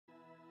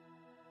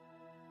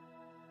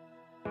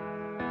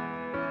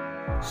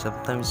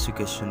Sometimes we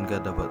question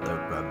God about our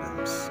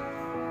problems.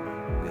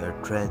 We are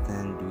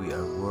threatened, we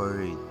are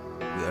worried,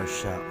 we are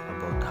shocked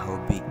about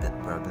how big that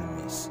problem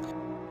is.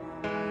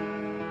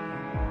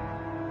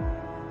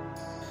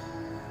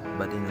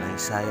 But in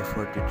Isaiah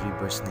 43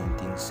 verse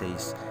 19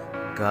 says,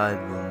 God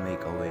will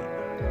make a way.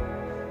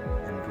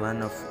 And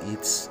one of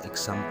its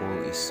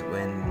example is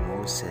when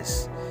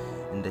Moses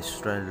and the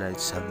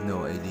Israelites have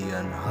no idea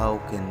on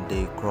how can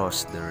they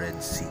cross the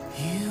Red Sea.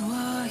 You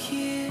are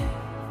here.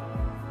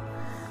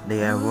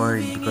 They are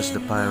worried because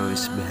the Pharaoh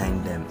is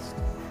behind them.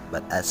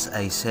 But as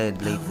I said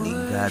lately,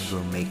 God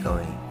will make a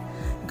way.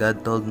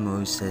 God told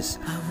Moses,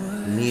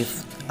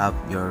 lift up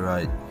your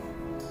rod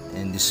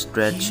and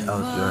stretch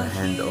out your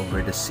hand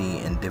over the sea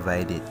and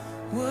divide it.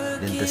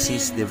 Then the sea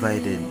is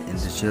divided and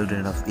the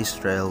children of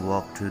Israel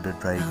walked through the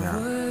dry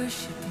ground.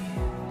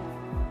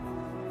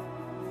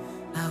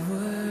 I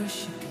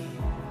worship you.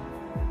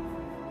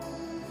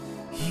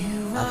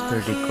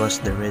 After they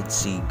crossed the Red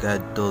Sea,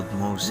 God told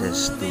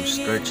Moses to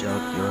stretch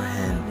out your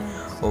hand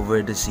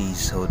over the sea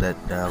so that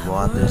the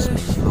waters may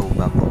flow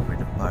back over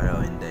the Pharaoh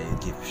and the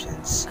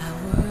Egyptians.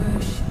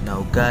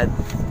 Now God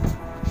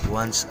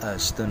wants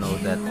us to know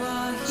that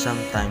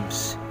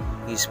sometimes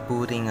He's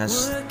putting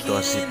us to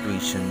a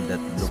situation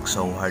that looks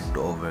so hard to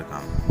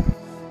overcome.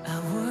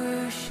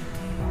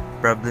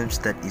 Problems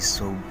that is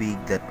so big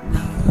that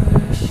we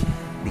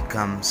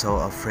become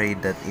so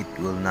afraid that it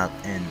will not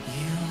end.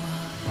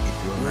 It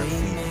will not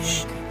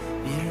finish.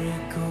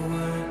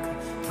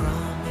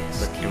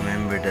 But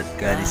remember that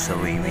God is a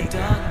way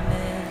maker.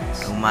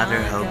 No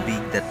matter how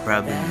big that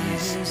problem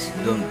is,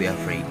 don't be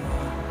afraid.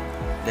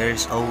 There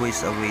is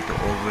always a way to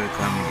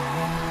overcome it.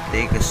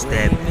 Take a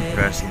step and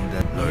trust in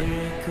the Lord.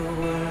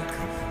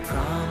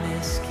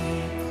 Promise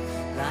keep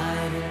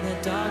light in the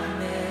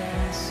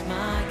darkness,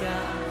 my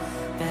God,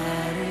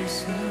 that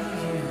is who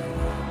you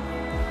are.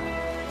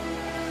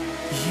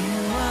 You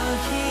are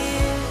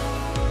here,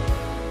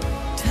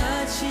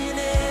 touching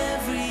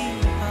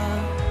every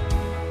heart.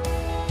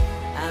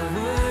 I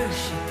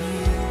worship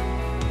you,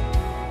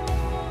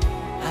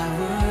 I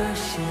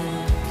worship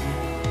you.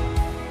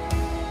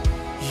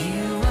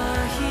 You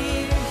are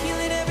here,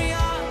 healing every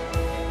heart.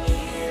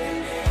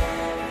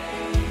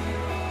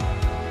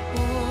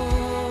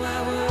 Oh, I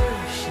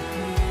worship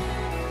you,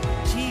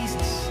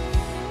 Jesus,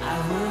 I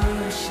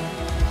worship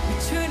you.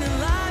 You're turning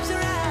lives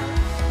around.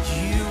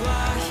 You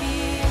are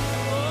here,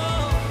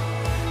 oh,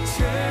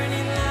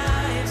 turning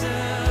lives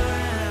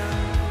around.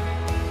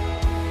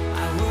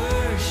 I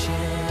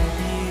worship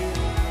you,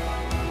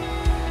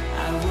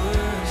 I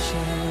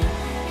worship.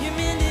 You're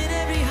mending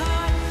every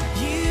heart.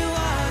 You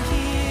are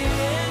here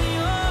and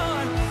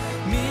you're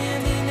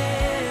mending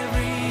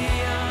every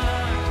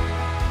heart.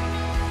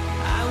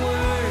 I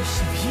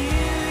worship you,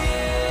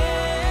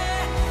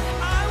 yeah.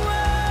 I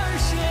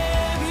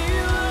worship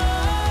you,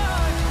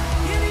 Lord.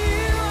 And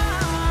you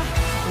are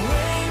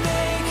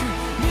waymaker,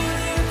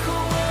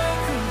 miracle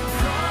worker,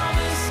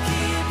 promise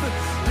keeper,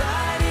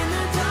 light in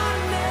the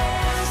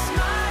darkness,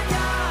 my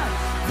God,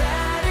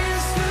 that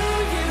is who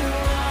you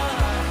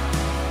are.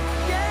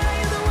 Yeah,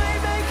 you're the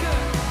waymaker,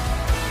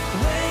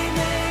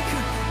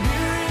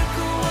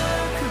 miracle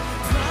worker,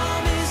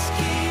 promise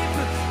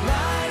keeper,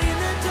 light in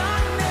the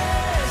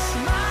darkness,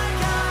 my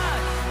God,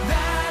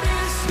 that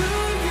is who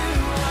you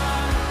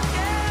are.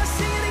 Yeah,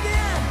 sing it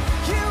again.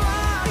 You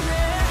are,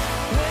 yeah,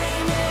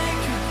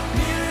 waymaker,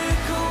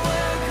 miracle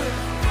worker,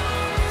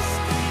 promise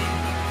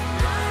keeper,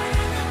 light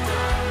in the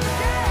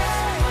darkness,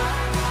 my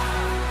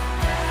God,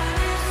 that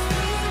is who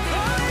you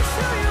are. Oh, it's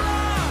who you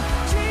are,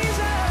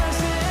 Jesus,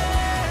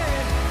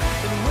 yeah.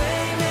 And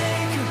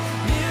waymaker,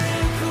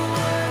 miracle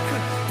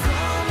worker,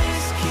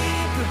 promise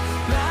keeper,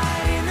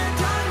 light in the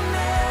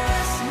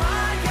darkness,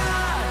 my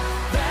God,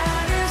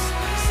 that is,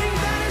 sing,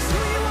 that is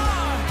who you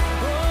are.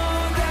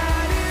 Oh,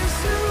 that is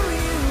who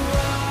you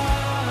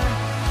are.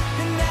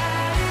 And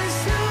that is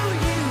who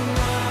you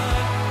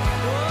are.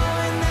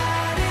 Oh, and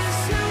that is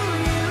who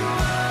you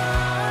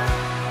are.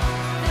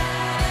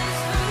 That is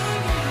who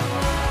you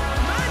are.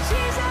 My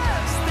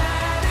Jesus,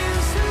 that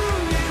is who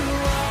you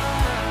are.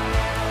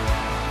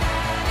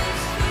 That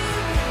is who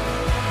you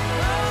are.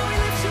 Oh, we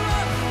lift you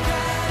up.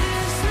 That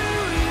is who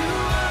you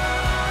are.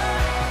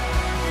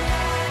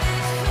 That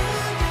is who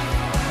you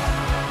are.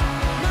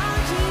 My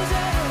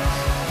Jesus,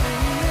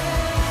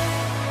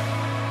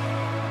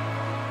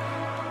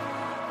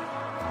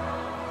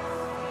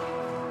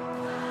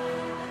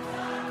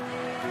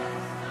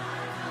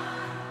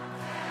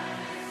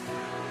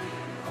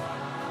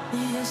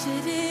 yes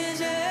it is,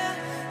 yeah.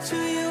 It's who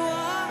you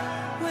are,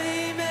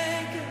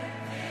 waymaker.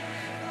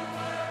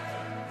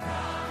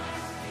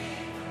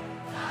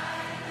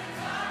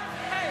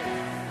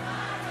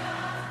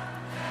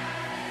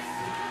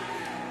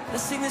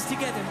 Let's sing this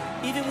together,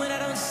 even when I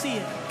don't see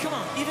it. Come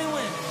on, even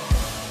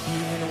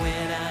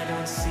when I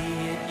don't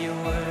see it,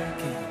 you're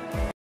working.